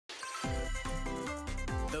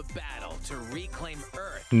The battle to reclaim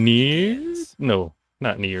Earth. Nier? begins. No,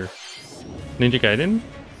 not Nier. Ninja Gaiden?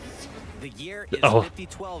 The year is Oh.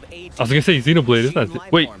 5012 AD. I was gonna say Xenoblade, isn't Machine it?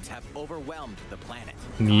 life Wait, forms have overwhelmed the planet,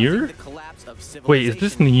 Nier? causing the collapse of Wait, is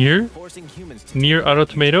this civilization, Nier? forcing humans to Nier take refuge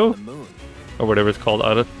Automata? on the moon. Or whatever it's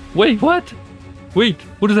called. Wait, what? Wait,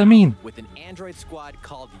 what does that mean? With an android squad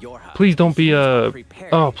called Yorha. Please don't be humans are prepared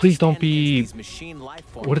oh, to please don't stand be. against these machine life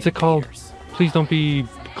form What is it called? invaders. Please don't be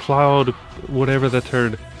Cloud, whatever the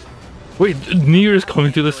turd. Wait, Nier is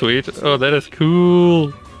coming to the Switch? Oh, that is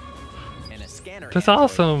cool. And a scanner That's android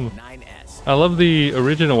awesome. 9S. I love the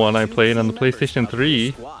original one I Two played on the key members PlayStation of your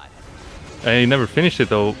 3. squad. I never finished it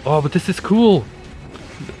though. Oh, but this is cool.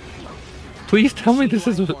 Please tell me this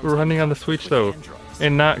is running on the Switch though,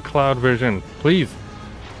 and not Cloud version. Please.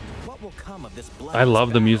 What will come of this I love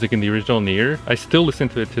the battle? music in the original Nier. I still listen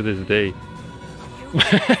to it to this day.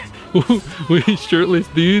 We shirtless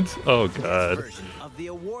dudes? Oh This god. version of the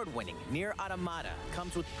award-winning Nier Automata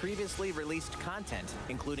comes with previously released content,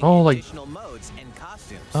 including Oh, like- additional modes and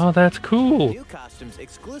costumes. Oh, that's cool. New costumes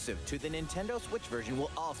exclusive to the Nintendo Switch version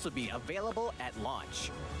will also be available at launch.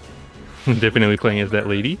 Definitely playing as that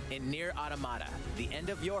lady. In Nier Automata, the End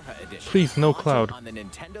of Yorha edition. Please, no launching Cloud. On the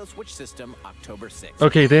Nintendo Switch system, October 6th.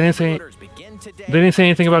 Okay, they didn't say Orders begin today. they didn't say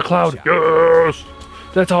anything about Cloud. Yes,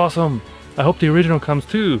 that's awesome. I hope the original comes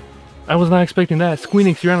too. I was not expecting that.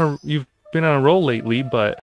 Squeenix, you've been on a roll lately, but